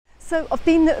So I've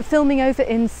been filming over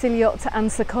in Siliot and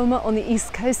Sakoma on the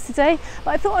east coast today,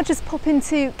 but I thought I'd just pop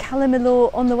into Cala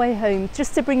Millor on the way home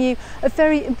just to bring you a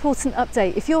very important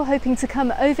update if you're hoping to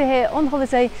come over here on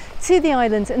holiday to the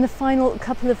island in the final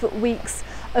couple of weeks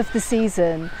of the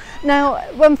season. Now,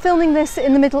 I'm filming this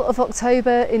in the middle of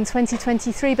October in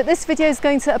 2023, but this video is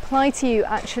going to apply to you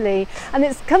actually, and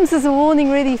it comes as a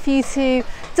warning really for you to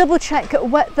double check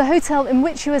what the hotel in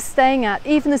which you are staying at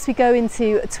even as we go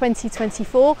into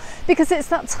 2024, because it's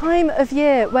that time of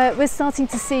year where we're starting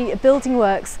to see building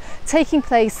works taking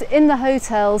place in the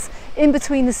hotels in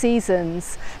between the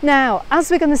seasons. Now, as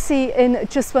we're going to see in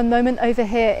just one moment over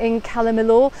here in Cala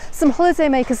Millor, some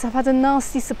holidaymakers have had a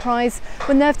nasty surprise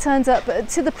when they've turned up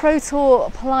to the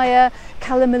Protur Playa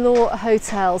Cala Millor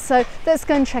hotel. So let's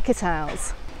go and check it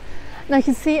out. Now you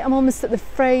can see I'm almost at the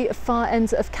very far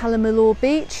end of Cala Millor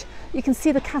beach. You can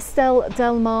see the Castel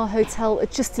del Mar hotel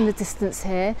just in the distance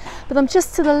here, but I'm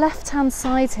just to the left hand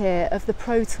side here of the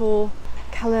Protur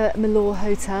Cala Millor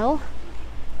hotel,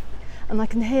 and I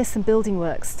can hear some building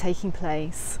works taking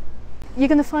place. You're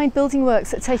going to find building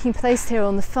works taking place here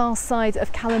on the far side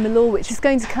of Cala Millor, which is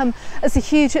going to come as a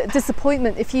huge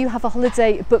disappointment if you have a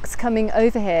holiday booked coming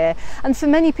over here. And for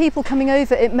many people coming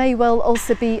over, it may well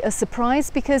also be a surprise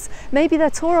because maybe their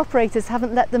tour operators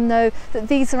haven't let them know that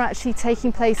these are actually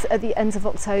taking place at the end of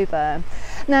October.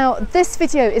 Now, this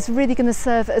video is really going to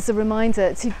serve as a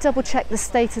reminder to double check the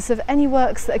status of any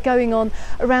works that are going on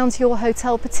around your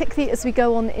hotel, particularly as we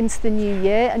go on into the new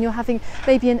year and you're having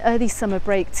maybe an early summer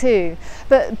break too.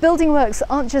 But building works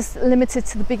aren't just limited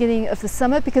to the beginning of the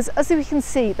summer, because as we can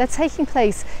see, they're taking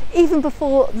place even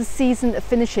before the season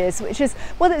finishes, which is,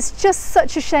 well, it's just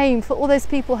such a shame for all those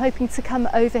people hoping to come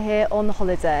over here on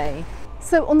holiday.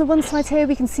 So on the one side here,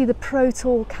 we can see the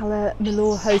Protur Cala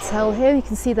Millor hotel here. You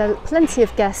can see there are plenty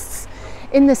of guests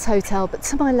in this hotel, but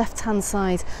to my left hand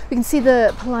side we can see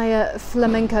the Playa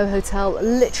Flamenco hotel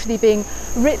literally being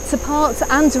ripped apart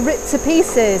and ripped to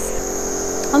pieces.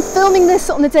 I'm filming this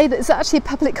on the day that it's actually a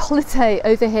public holiday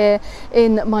over here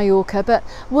in Mallorca, but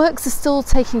works are still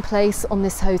taking place on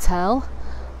this hotel.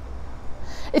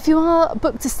 If you are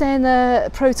booked to stay in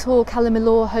the Protur Cala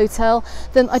Millor hotel,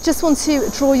 then I just want to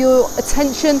draw your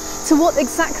attention to what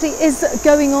exactly is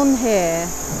going on here.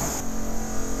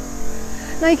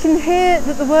 Now you can hear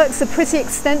that the works are pretty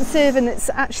extensive and it's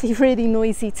actually really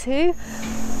noisy too.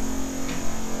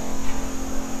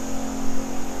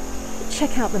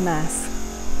 Check out the mess.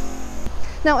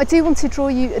 Now, I do want to draw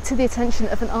you to the attention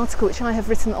of an article which I have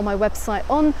written on my website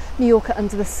on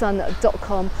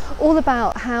majorcaunderthesun.com, all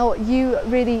about how you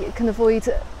really can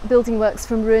avoid building works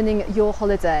from ruining your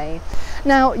holiday.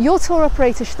 Now, your tour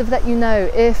operator should have let you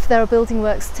know if there are building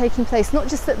works taking place, not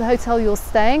just at the hotel you're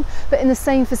staying, but in the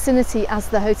same vicinity as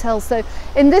the hotel. So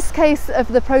in this case of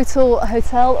the Protur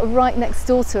hotel, right next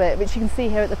door to it, which you can see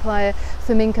here at the Playa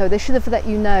Flamenco, they should have let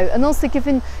you know, and also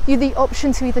given you the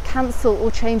option to either cancel or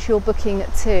change your booking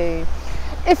too.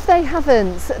 If they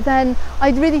haven't, then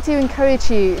I really do encourage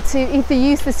you to either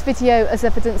use this video as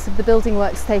evidence of the building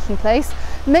works taking place,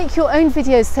 make your own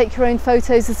videos, take your own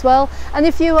photos as well, and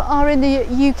if you are in the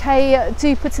UK,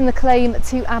 do put in the claim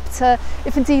to ABTA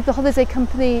if indeed the holiday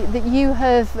company that you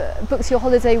have booked your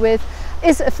holiday with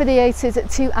is affiliated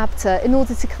to ABTA in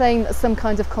order to claim some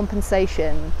kind of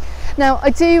compensation. Now, I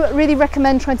do really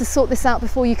recommend trying to sort this out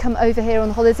before you come over here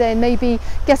on holiday, and maybe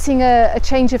getting a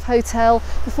change of hotel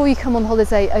before you come on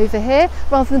holiday over here,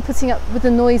 rather than putting up with the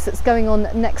noise that's going on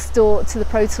next door to the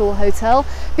Protur hotel,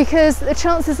 because the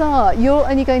chances are you're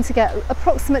only going to get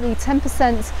approximately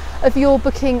 10% of your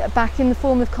booking back in the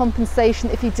form of compensation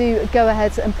if you do go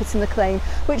ahead and put in the claim,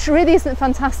 which really isn't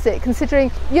fantastic considering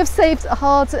you've saved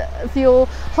hard of your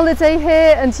holiday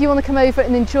here and you want to come over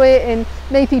and enjoy it in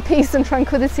maybe peace and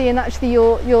tranquility, and actually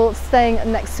you're staying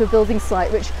next to a building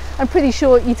site, which I'm pretty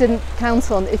sure you didn't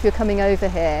count on if you're coming over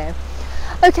here.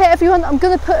 Okay everyone, I'm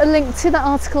going to put a link to that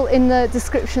article in the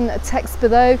description text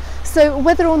below, so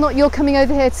whether or not you're coming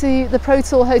over here to the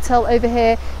Protur hotel over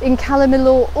here in Cala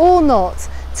Millor or not,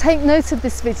 take note of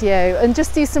this video and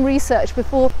just do some research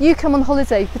before you come on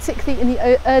holiday, particularly in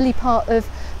the early part of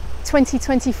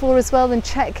 2024 as well, and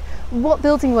check what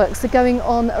building works are going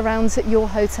on around your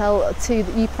hotel too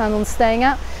that you plan on staying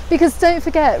at, because don't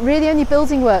forget, really only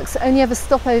building works only ever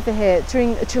stop over here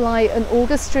during July and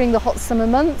August, during the hot summer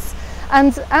months,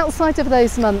 and outside of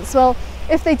those months, well,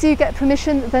 if they do get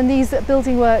permission, then these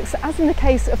building works, as in the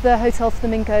case of the Hotel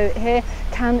Flamenco here,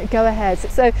 can go ahead.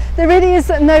 So there really is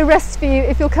no rest for you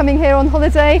if you're coming here on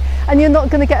holiday, and you're not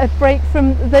going to get a break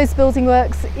from those building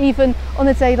works even on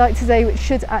a day like today, which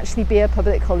should actually be a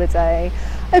public holiday.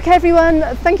 Okay everyone,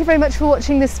 thank you very much for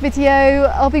watching this video.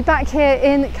 I'll be back here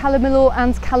in Cala Millor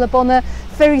and Cala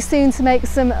very soon to make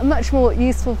some much more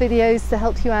useful videos to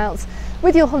help you out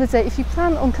with your holiday if you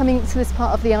plan on coming to this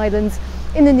part of the island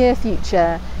in the near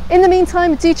future. In the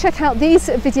meantime, do check out these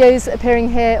videos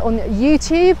appearing here on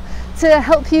YouTube to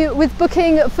help you with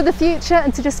booking for the future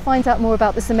and to just find out more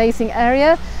about this amazing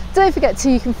area. Don't forget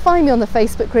you can find me on the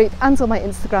Facebook group and on my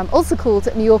Instagram, also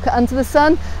called Mallorca Under the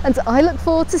Sun, and I look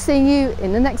forward to seeing you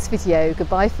in the next video.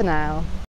 Goodbye for now.